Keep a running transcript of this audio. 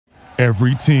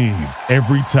Every team,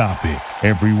 every topic,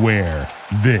 everywhere.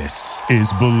 This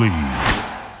is Believe.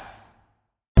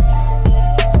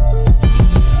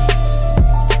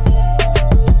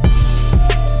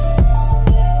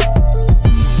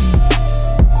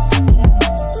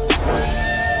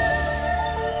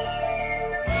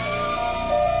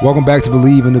 Welcome back to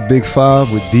Believe in the Big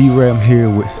Five with D-Ray. I'm here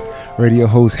with radio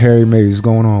host Harry Mays. What's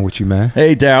going on with you, man?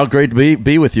 Hey, Daryl. Great to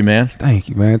be with you, man. Thank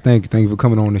you, man. Thank you for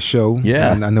coming on the show.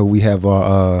 Yeah. And I know we have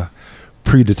our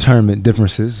predetermined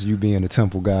differences, you being a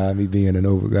Temple guy, me being a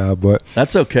Nova guy, but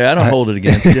that's okay. I don't hold it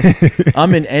against you.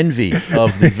 I'm in envy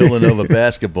of the Villanova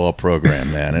basketball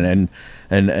program, man.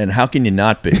 And how can you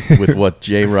not be with what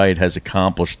Jay Wright has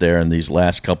accomplished there in these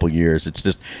last couple years? It's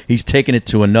just he's taken it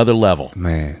to another level.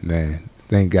 Man.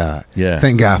 Thank God. Yeah.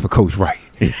 Thank God for Coach Wright.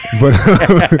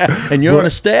 But and you're on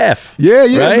a staff. Yeah,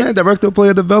 right? Man. Director of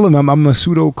player development. I'm a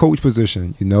pseudo coach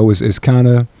position. You know, it's kind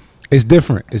of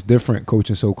different. It's different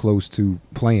coaching so close to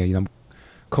playing. You know, I'm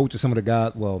coaching some of the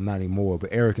guys. Well, not anymore, but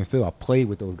Eric and Phil. I played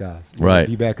with those guys. Right.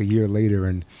 Be back a year later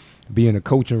and be in a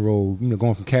coaching role. You know,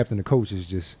 going from captain to coach is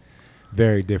just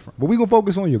very different. But we're gonna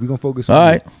focus on you. We're gonna focus on you. All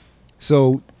right.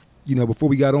 So, you know, before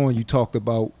we got on, you talked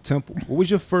about Temple. What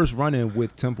was your first run-in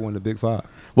with Temple in the Big Five?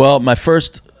 Well, my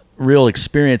first real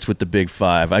experience with the Big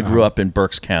Five, I grew up in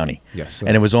Berks County. Yes, sir.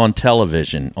 And it was on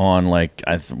television on, like,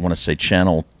 I want to say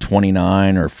channel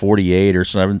 29 or 48 or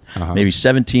something, maybe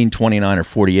 17, 29, or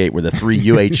 48 were the three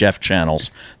UHF channels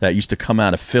that used to come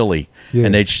out of Philly. Yeah.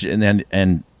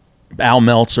 And Al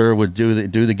Meltzer would do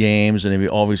the games, and he'd be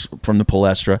always from the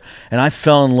Palestra. And I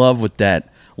fell in love with that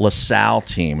LaSalle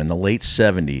team in the late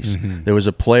 70s. Mm-hmm. There was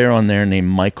a player on there named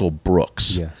Michael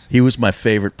Brooks. Yes. He was my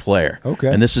favorite player.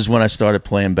 Okay. And this is when I started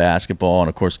playing basketball. And,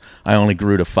 of course, I only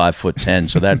grew to 5'10",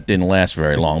 so that didn't last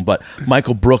very long. But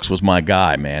Michael Brooks was my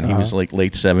guy, man. He was like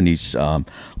late 70s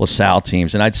LaSalle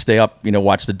teams. And I'd stay up,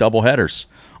 watch the doubleheaders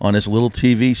on this little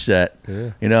TV set.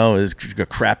 Yeah. It was a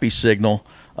crappy signal.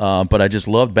 But I just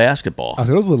loved basketball.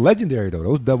 Those were legendary, though.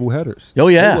 Those double headers. Oh,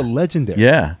 yeah. Those were legendary.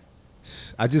 Yeah.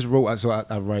 I just wrote, so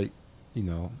I write,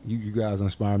 you guys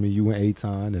inspire me, you and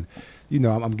Aton, and,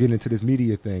 I'm getting into this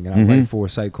media thing, and I write for a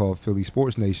site called Philly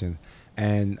Sports Nation,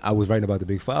 and I was writing about the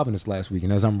Big Five in this last week,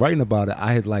 and as I'm writing about it,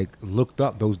 I had, looked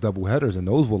up those double headers, and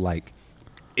those were,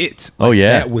 it.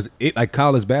 That was it. Like,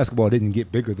 college basketball didn't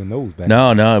get bigger than those back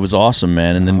then. No, it was awesome,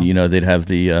 man. And then, they'd have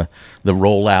the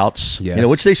rollouts, yes.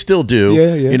 Which they still do.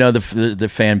 Yeah. The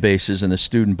fan bases and the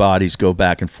student bodies go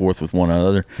back and forth with one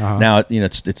another. Now,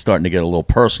 it's starting to get a little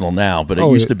personal now, but it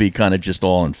used to be kind of just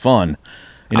all in fun.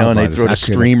 And they throw the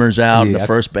streamers out in the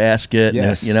first basket.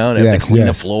 Yes. And, they have to clean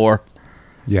the floor.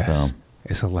 Yes. So.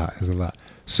 It's a lot.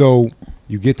 So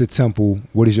you get to Temple.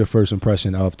 What is your first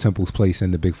impression of Temple's place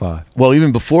in the Big Five? Well,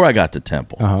 even before I got to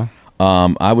Temple,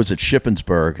 I was at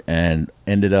Shippensburg and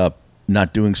ended up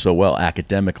not doing so well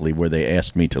academically, where they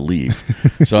asked me to leave.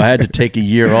 So I had to take a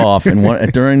year off.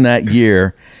 And during that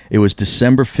year, it was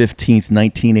December 15th,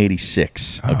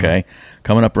 1986, okay?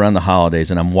 Coming up around the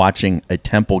holidays, and I'm watching a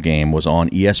Temple game. Was on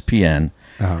ESPN,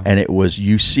 and it was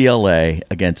UCLA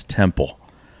against Temple.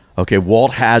 Okay,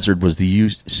 Walt Hazzard was the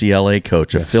UCLA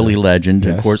coach, a Philly legend,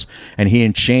 of course, and he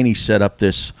and Chaney set up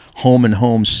this home and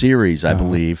home series, I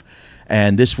believe,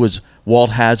 and this was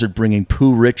Walt Hazzard bringing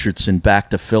Pooh Richardson back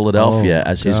to Philadelphia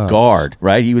as his guard,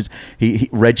 right? He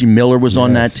Reggie Miller was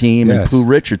on that team, and Pooh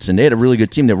Richardson. They had a really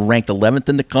good team. They were ranked 11th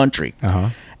in the country,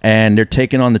 and they're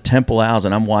taking on the Temple Owls,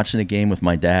 and I'm watching a game with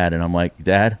my dad, and I'm like,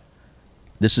 Dad,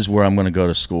 this is where I'm going to go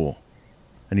to school.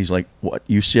 And he's like, what,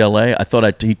 UCLA?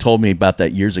 He told me about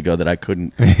that years ago that I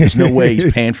couldn't. There's no way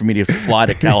he's paying for me to fly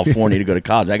to California to go to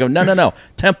college. I go, no.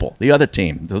 Temple, the other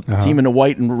team, the team in the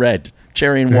white and red,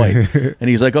 cherry and white. And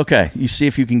he's like, okay, you see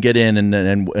if you can get in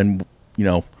and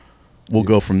we'll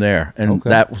go from there. And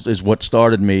that is what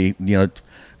started me,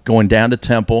 going down to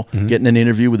Temple, getting an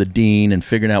interview with a dean and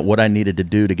figuring out what I needed to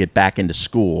do to get back into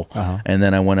school. And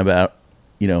then I went about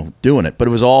doing it. But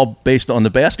it was all based on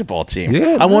the basketball team.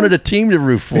 Yeah, I wanted a team to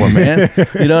root for, man.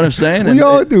 You know what I'm saying? We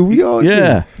all do.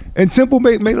 Yeah. And Temple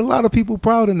made a lot of people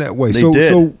proud in that way. They did.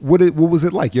 So what was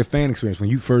it like, your fan experience,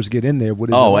 when you first get in there? What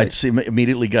is it like? I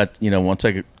immediately got, once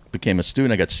I became a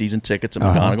student, I got season tickets at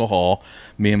McGonigal Hall.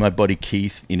 Me and my buddy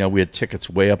Keith, we had tickets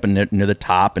way up near the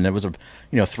top, and there was a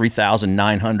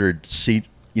 3,900 seat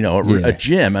a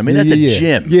gym. I mean, that's a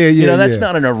gym. That's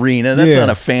not an arena. That's not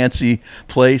a fancy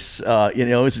place.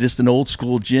 It's just an old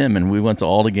school gym. And we went to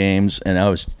all the games, and I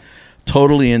was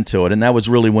totally into it. And that was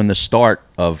really when the start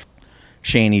of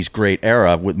Cheney's great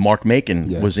era with Mark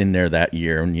Macon was in there that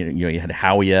year. And you had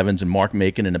Howie Evans and Mark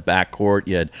Macon in the backcourt.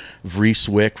 You had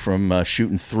Vrieswijk from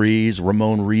shooting threes,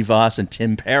 Ramon Rivas and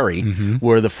Tim Perry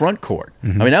were the front court. I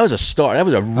mean, that was a start. That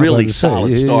was a really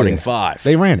solid starting five.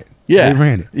 They ran it. Yeah. They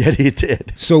ran it. Yeah, they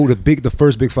did. So the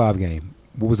first Big Five game,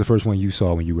 what was the first one you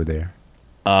saw when you were there?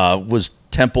 Was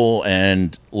Temple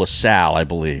and LaSalle, I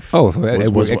believe. Oh, so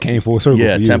it came full circle.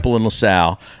 Yeah, for you. Temple and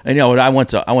LaSalle, and I went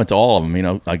to all of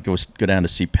them. I go down to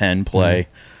see Penn play.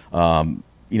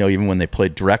 Even when they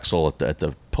played Drexel at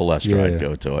the Palestra, I'd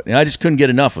go to it. And I just couldn't get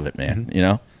enough of it,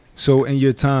 man. So in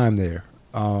your time there,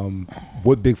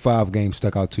 what Big Five game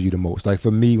stuck out to you the most? Like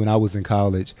for me, when I was in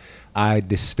college, I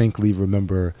distinctly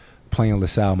remember playing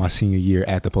LaSalle my senior year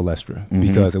at the Palestra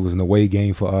because it was an away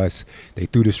game for us. They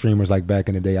threw the streamers like back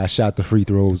in the day. I shot the free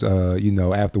throws,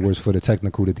 afterwards for the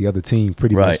technical that the other team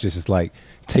pretty much just like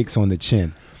takes on the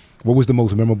chin. What was the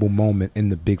most memorable moment in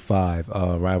the Big Five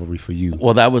rivalry for you?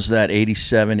 Well, that was that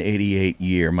 87-88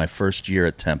 year, my first year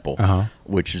at Temple,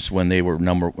 which is when they were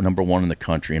number one in the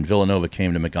country. And Villanova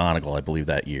came to McGonigal, I believe,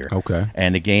 that year. Okay.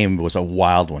 And the game was a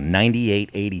wild one.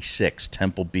 98-86,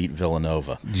 Temple beat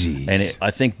Villanova. Jeez. And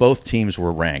I think both teams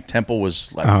were ranked. Temple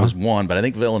was one, but I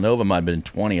think Villanova might have been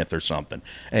 20th or something.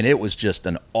 And it was just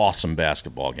an awesome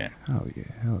basketball game. Hell yeah.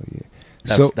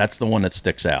 That's the one that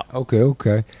sticks out.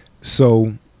 Okay.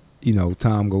 So,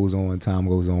 time goes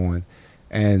on,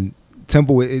 and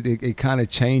Temple it kind of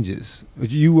changes.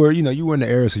 You were in the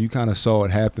era, so you kind of saw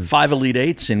it happen. 5 Elite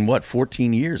Eights in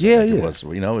 14 years? Yeah, It was.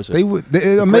 It was they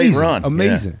a amazing, great run.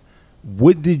 Amazing. Yeah.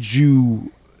 What did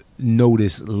you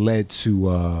notice led to?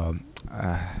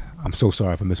 I'm so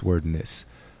sorry for miswording this.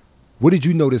 What did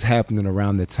you notice happening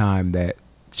around the time that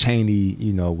Cheney,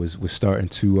 was starting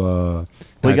to? Well,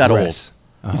 he got digress?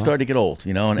 old. He started to get old,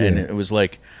 and it was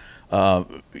like.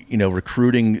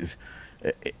 Recruiting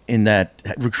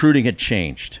had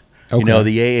changed. Okay.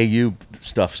 The AAU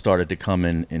stuff started to come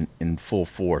in full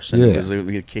force, and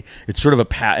it sort of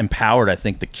empowered, I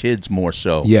think, the kids more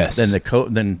so than the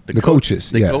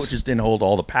coaches. The coaches didn't hold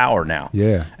all the power now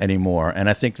anymore, and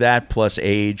I think that plus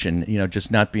age and just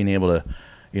not being able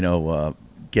to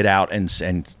get out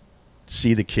and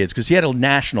see the kids, because he had a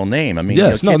national name. I mean,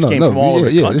 kids came from all over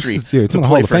the country to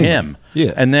play for him.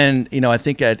 Yeah. And then, I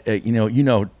think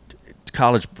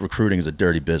college recruiting is a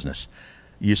dirty business.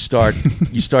 You start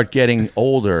getting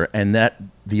older, and that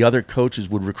the other coaches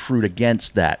would recruit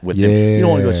against that with him. You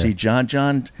don't want to go see John.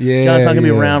 John's not going to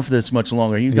be around for this much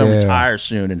longer. He's going to retire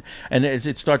soon, and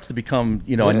it starts to become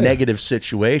a negative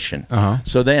situation.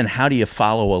 So then, how do you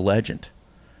follow a legend?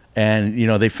 And,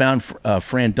 they found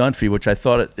Fran Dunphy, which I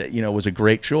thought, was a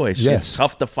great choice. Yes. It's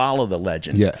tough to follow the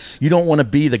legend. Yes. You don't want to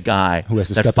be the guy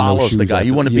that follows the guy.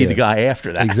 You want to be the guy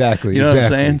after that. Exactly. You know what I'm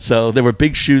saying? So there were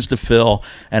big shoes to fill,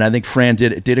 and I think Fran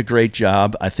did a great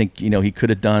job. I think, he could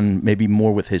have done maybe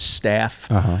more with his staff,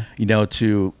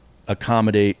 to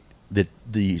accommodate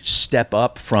the step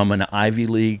up from an Ivy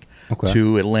League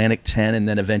to Atlantic 10 and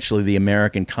then eventually the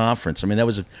American Conference. I mean, that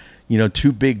was,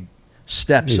 2 big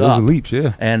steps up. Those leaps,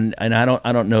 and I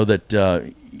don't know that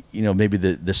maybe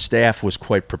the staff was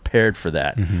quite prepared for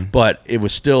that, but it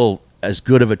was still as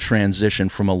good of a transition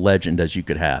from a legend as you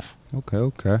could have.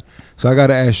 Okay. So I got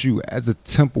to ask you, as a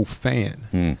Temple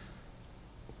fan,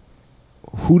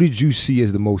 who did you see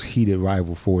as the most heated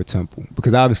rival for Temple?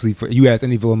 Because obviously, you ask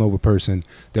any Villanova person,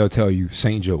 they'll tell you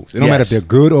St. Joe's. It don't matter if they're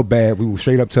good or bad. We will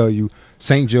straight up tell you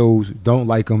St. Joe's, don't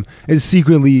like them. It's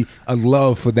secretly a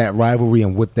love for that rivalry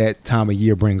and what that time of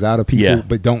year brings out of people,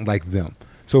 but don't like them.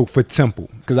 So for Temple,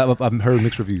 because I've heard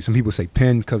mixed reviews. Some people say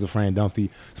Penn because of Fran Dunphy.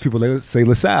 Some people say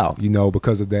LaSalle,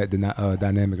 because of that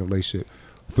dynamic relationship.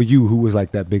 For you, who was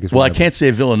like that biggest? Well, rival? I can't say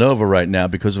Villanova right now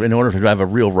because in order to have a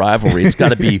real rivalry, it's got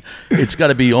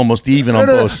to be almost even on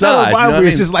both sides. Rivalry,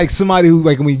 it's just like somebody who,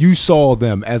 like, when you saw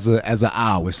them as an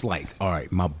owl, it's like, all right,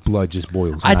 my blood just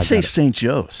boils. I'd say St.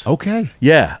 Joe's. Okay.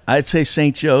 Yeah, I'd say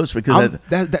St. Joe's because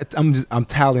I'm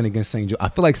tallying against St. Joe's. I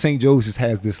feel like St. Joe's just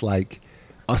has this like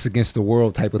us against the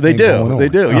world type of thing going on. They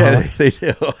do. Yeah, they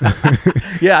do.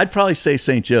 Yeah, I'd probably say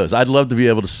St. Joe's. I'd love to be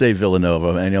able to say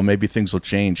Villanova, and maybe things will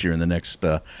change here in the next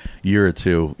year or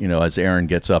two. As Aaron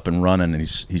gets up and running, and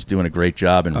he's doing a great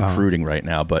job in recruiting right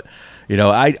now. But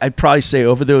I'd probably say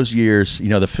over those years,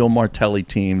 the Phil Martelli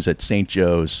teams at St.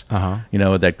 Joe's,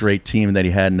 that great team that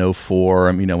he had in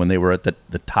 2004. When they were at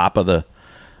the top of the.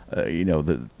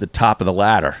 The top of the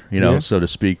ladder, so to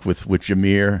speak, with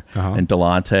Jameer and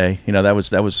Delonte.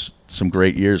 That was some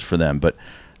great years for them. But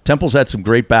Temple's had some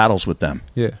great battles with them.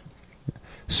 Yeah.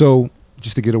 So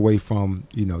just to get away from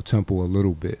Temple a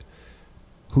little bit,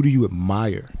 who do you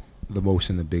admire the most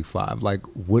in the Big Five? Like,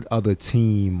 what other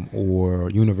team or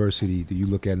university do you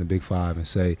look at in the Big Five and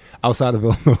say, outside of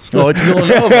Villanova? Oh, it's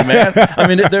Villanova, man. I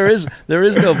mean, there is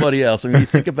nobody else. I mean, you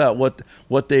think about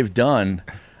what they've done,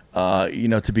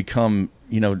 to become,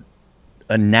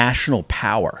 a national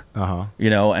power.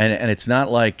 And it's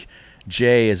not like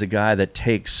Jay is a guy that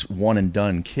takes one and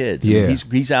done kids. Yeah. I mean,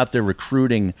 he's out there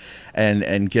recruiting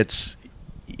and gets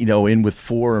in with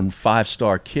 4 and 5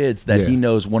 star kids that he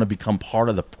knows want to become part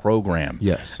of the program.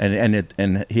 Yes.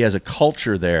 And he has a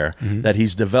culture there that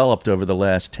he's developed over the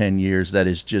last 10 years that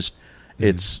is just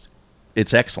it's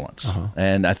excellence.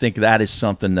 And I think that is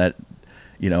something that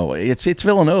it's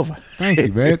Villanova. Thank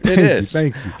you, man.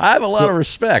 Thank you. I have a lot of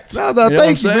respect. No,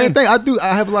 thank you, man. I do.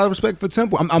 I have a lot of respect for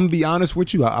Temple. I'm gonna be honest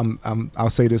with you. I'll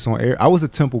say this on air. I was a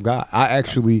Temple guy. I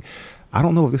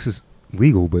don't know if this is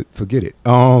legal, but forget it.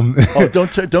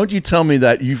 Don't you tell me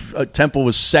that Temple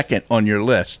was second on your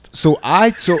list. So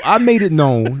I made it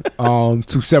known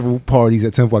to several parties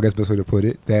at Temple, I guess best way to put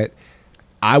it, that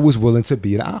I was willing to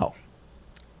be an owl.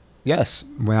 Yes,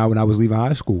 when I was leaving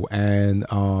high school, and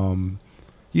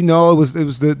it was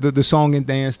the song and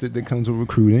dance that comes with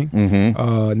recruiting.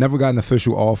 Never got an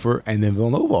official offer, and then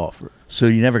Villanova offered. So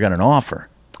you never got an offer?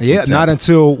 Yeah, not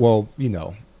until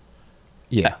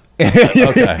yeah.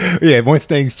 Okay. Yeah, once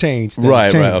things changed.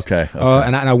 Right, okay.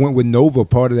 And I went with Nova,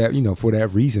 part of that, for that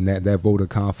reason, that vote of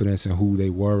confidence and who they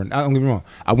were. And don't get me wrong,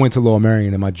 I went to Lower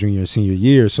Merion in my junior and senior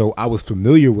year, so I was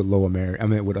familiar with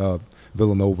with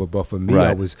Villanova, but for me,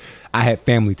 I had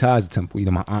family ties to Temple.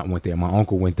 My aunt went there, my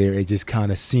uncle went there. It just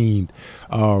kind of seemed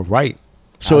right.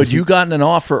 So had you gotten an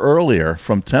offer earlier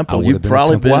from Temple, you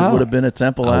probably would have been a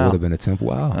Temple Owl. I would have been a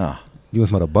Temple Owl. You was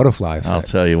about a butterfly effect. I'll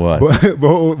tell you what.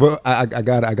 But I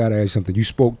gotta ask you something. You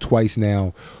spoke twice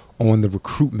now on the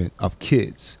recruitment of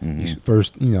kids.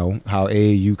 First, how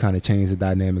AAU kind of changed the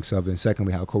dynamics of it, and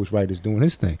secondly, how Coach Wright is doing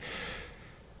his thing.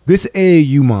 This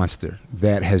AAU monster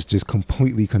that has just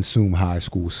completely consumed high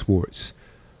school sports,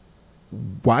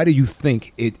 why do you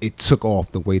think it took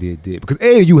off the way that it did? Because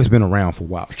AAU has been around for a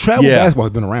while. Travel basketball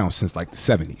has been around since like the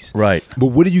 70s. Right. But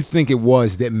what do you think it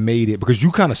was that made it? Because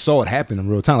you kind of saw it happen in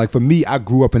real time. Like for me, I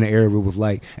grew up in an era where it was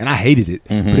like, and I hated it,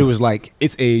 but it was like,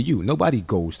 it's AAU. Nobody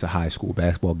goes to high school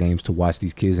basketball games to watch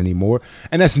these kids anymore.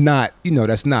 And that's not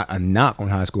a knock on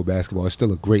high school basketball. It's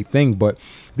still a great thing. But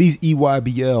these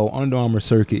EYBL, Under Armour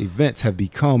circuit events have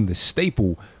become the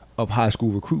staple of high school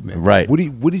recruitment. Right.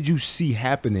 What did you see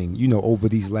happening, over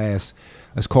these last,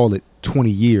 let's call it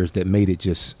 20 years that made it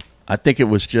just? I think it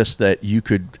was just that you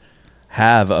could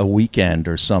have a weekend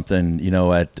or something,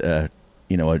 at a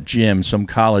gym, some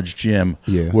college gym,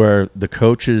 where the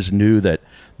coaches knew that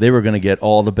they were going to get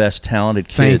all the best talented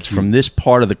kids from this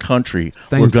part of the country.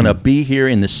 We're going to be here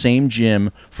in the same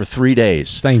gym for 3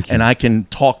 days. Thank you. And I can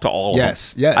talk to all of them.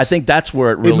 Yes. I think that's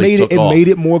where it really took off. It made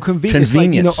it more convenient.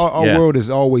 Convenience. Like, our world is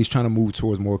always trying to move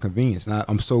towards more convenience. And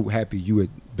I'm so happy you had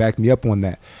backed me up on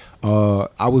that.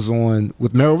 I was on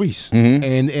with Merrill Reese,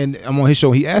 and I'm on his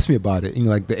show. He asked me about it,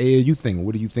 like the AAU thing.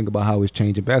 What do you think about how it's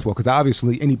changing basketball? Because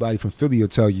obviously anybody from Philly will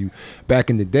tell you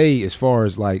back in the day, as far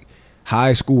as like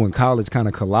high school and college kind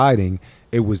of colliding,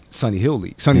 it was Sunny Hill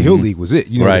League. Sunny Hill League was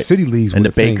it. The city leagues and were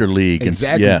the Baker League.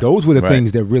 Exactly. Those were the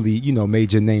things that really,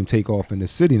 made your name take off in the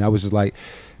city. And I was just like,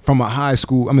 from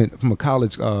a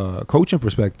college coaching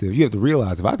perspective, you have to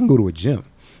realize if I can go to a gym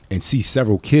and see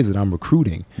several kids that I'm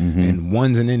recruiting, and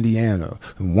one's in Indiana,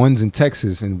 and one's in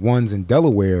Texas, and one's in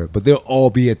Delaware, but they'll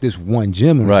all be at this one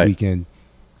gym this weekend.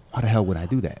 Why the hell would I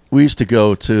do that? We used to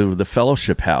go to the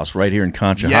Fellowship House right here in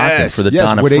Conshohocken for the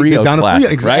Donna Frio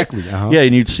Classic, exactly. right? Yeah,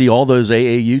 and you'd see all those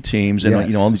AAU teams,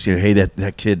 and all these, hey,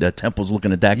 that kid, Temple's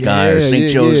looking at that guy, or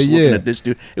St. Joe's looking at this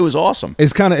dude. It was awesome.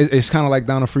 It's kind of like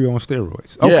Donna Frio on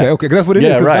steroids. Okay, that's what it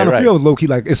is. Donna Frio is low key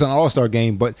like it's an all-star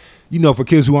game, but for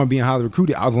kids who aren't being highly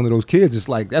recruited, I was one of those kids. It's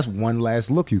like that's one last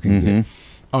look you can get.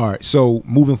 All right, so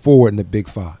moving forward in the Big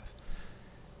Five.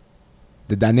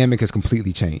 The dynamic has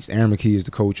completely changed. Aaron McKee is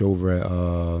the coach over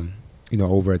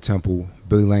at Temple.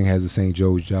 Billy Lang has the St.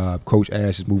 Joe's job. Coach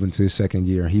Ash is moving to his second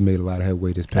year, and he made a lot of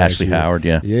headway this past Ashley year. Howard,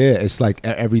 yeah. Yeah, it's like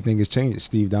everything has changed.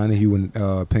 Steve Donahue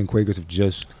and Penn Quakers have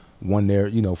just won their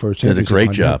first championship. Did a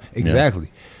great job. Exactly.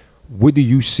 Yeah. What do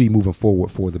you see moving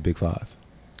forward for the Big Five?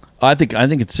 I think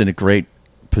it's in a great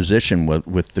position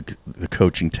with the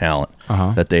coaching talent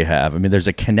that they have. I mean, there's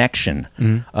a connection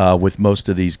with most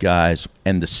of these guys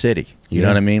and the city. You know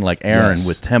what I mean? Like Aaron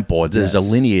with Temple, there's a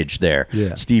lineage there.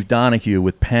 Yeah. Steve Donahue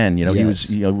with Penn, he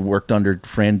was worked under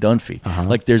Fran Dunphy.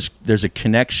 Like there's a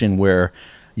connection where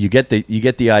you get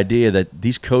the idea that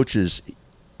these coaches,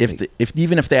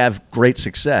 even if they have great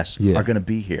success, are going to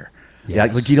be here. Yes.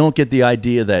 Yeah, like you don't get the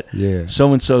idea that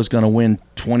so-and-so is going to win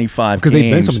 25 games,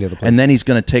 they've been so many other places. And then he's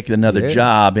going to take another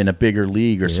job in a bigger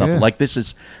league or something. Like this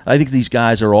is, I think these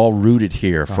guys are all rooted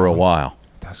here for a while.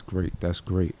 That's great. That's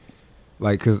great.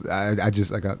 Like, because I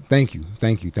just, like, thank you.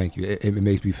 It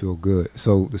makes me feel good.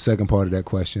 So the second part of that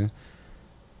question,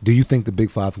 do you think the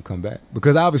Big Five can come back?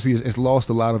 Because obviously it's lost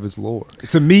a lot of its lore.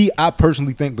 To me, I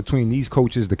personally think between these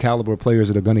coaches, the caliber of players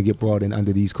that are going to get brought in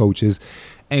under these coaches,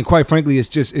 and quite frankly, it's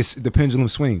the pendulum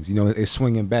swings. You know, it's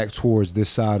swinging back towards this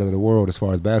side of the world as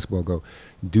far as basketball go.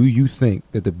 Do you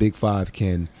think that the Big Five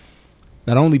can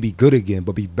not only be good again,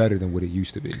 but be better than what it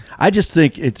used to be? I just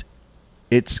think it's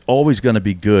always going to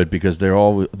be good because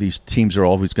these teams are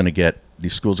always going to get,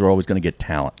 these schools are always going to get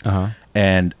talent.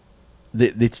 And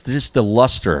it's just the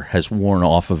luster has worn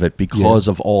off of it because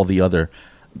of all the other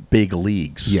big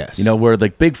leagues. Yes. You know, where the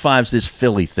Big Five's this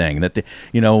Philly thing that,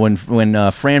 when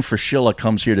Fran Fraschilla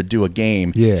comes here to do a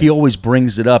game, he always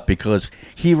brings it up because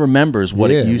he remembers what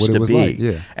it used to be.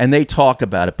 Like. And they talk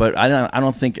about it, but I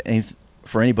don't think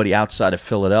for anybody outside of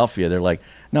Philadelphia, they're like,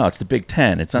 no, it's the Big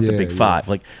Ten. It's not the Big Five.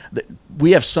 Like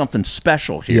we have something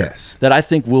special here that I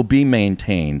think will be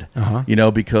maintained. You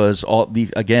know, because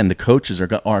the coaches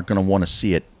aren't going to want to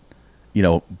see it, you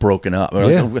know, broken up.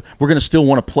 We're going to still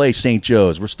want to play St.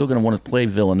 Joe's. We're still going to want to play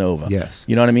Villanova. Yes.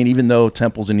 You know what I mean? Even though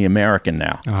Temple's in the American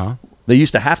now. They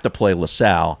used to have to play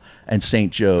LaSalle and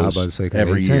St. Joe's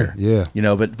every year. Yeah. You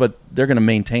know, but they're going to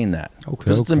maintain that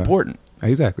because it's important.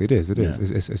 Exactly, it is. It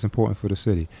is. It's important for the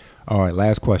city. All right,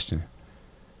 last question.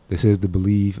 This is the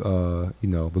Believe in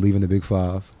the Big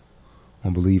Five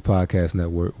on Believe Podcast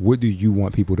Network. What do you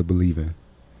want people to believe in?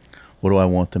 What do I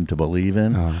want them to believe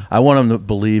in? I want them to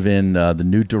believe in the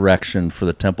new direction for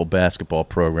the Temple basketball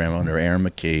program under Aaron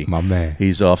McKee. My man.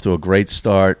 He's off to a great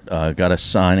start. Got a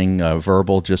signing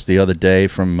verbal just the other day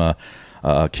from a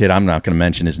kid, I'm not going to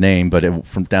mention his name, but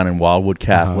from down in Wildwood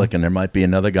Catholic, and there might be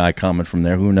another guy coming from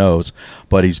there, who knows.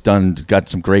 But he's got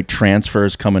some great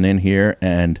transfers coming in here,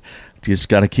 and just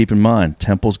got to keep in mind,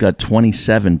 Temple's got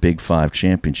 27 Big Five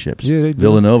championships. Yeah, they do.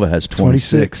 Villanova has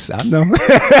 26. I know.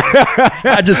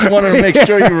 I just wanted to make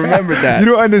sure you remembered that. You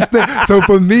don't understand. So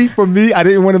for me, I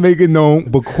didn't want to make it known,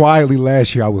 but quietly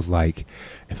last year I was like,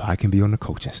 if I can be on the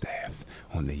coaching staff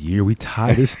on the year we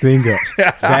tie this thing up,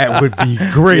 that would be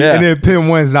great. Yeah. And then Penn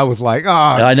wins, and I was like,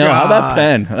 I know. God. How about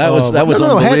Penn? That was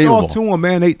unbelievable. Hats off to them,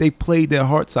 man. They played their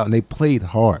hearts out, and they played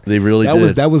hard. They really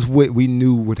did. That was what we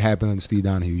knew would happen under Steve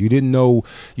Donahue. You didn't know,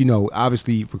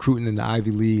 obviously recruiting in the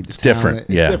Ivy League. It's different.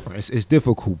 It's different. It's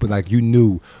difficult, but like you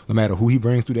knew, no matter who he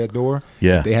brings through that door,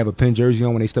 if they have a Penn jersey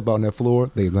on when they step out on that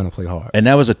floor, they're going to play hard. And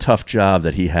that was a tough job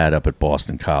that he had up at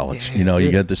Boston College. Yeah,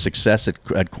 you got the success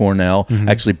at Cornell,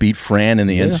 actually beat Fran in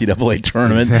the NCAA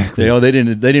tournament. Exactly. They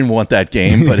didn't want that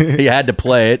game, but he had to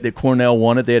play it. Cornell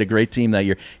won it. They had a great team that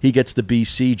year. He gets the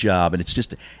BC job, and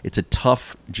it's a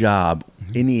tough job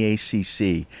in the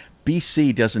ACC.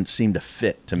 BC doesn't seem to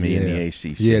fit to me in the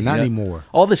ACC. Yeah, not anymore.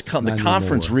 All this the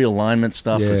conference realignment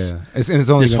stuff is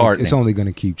disheartening. It's only going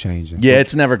to keep changing. Yeah,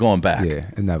 it's never going back.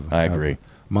 Yeah, it never. I agree.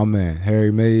 My man,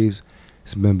 Harry Mays.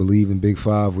 It's been Believe in Big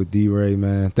Five with D-Ray,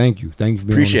 man. Thank you. Thank you for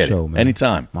being on the show, man.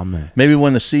 Anytime. My man. Maybe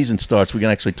when the season starts, we can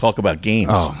actually talk about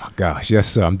games. Oh, my gosh. Yes,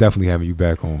 sir. I'm definitely having you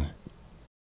back on.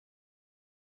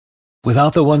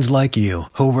 Without the ones like you,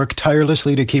 who work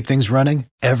tirelessly to keep things running,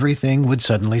 everything would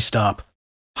suddenly stop.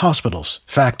 Hospitals,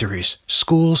 factories,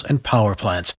 schools, and power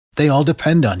plants, they all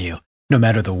depend on you. No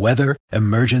matter the weather,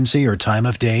 emergency, or time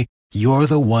of day, you're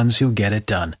the ones who get it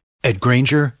done. At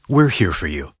Grainger, we're here for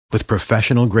you with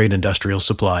professional-grade industrial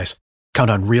supplies. Count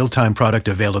on real-time product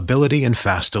availability and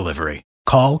fast delivery.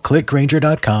 Call,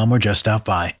 clickgrainger.com, or just stop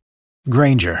by.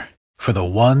 Grainger, for the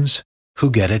ones who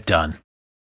get it done.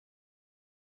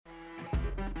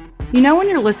 You know when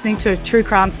you're listening to a true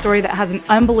crime story that has an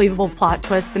unbelievable plot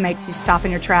twist that makes you stop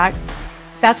in your tracks?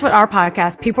 That's what our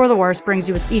podcast, People Are the Worst, brings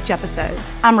you with each episode.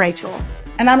 I'm Rachel.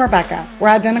 And I'm Rebecca. We're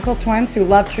identical twins who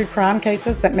love true crime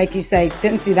cases that make you say,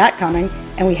 didn't see that coming,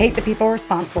 and we hate the people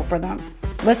responsible for them.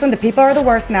 Listen to People Are the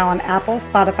Worst now on Apple,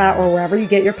 Spotify, or wherever you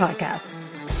get your podcasts.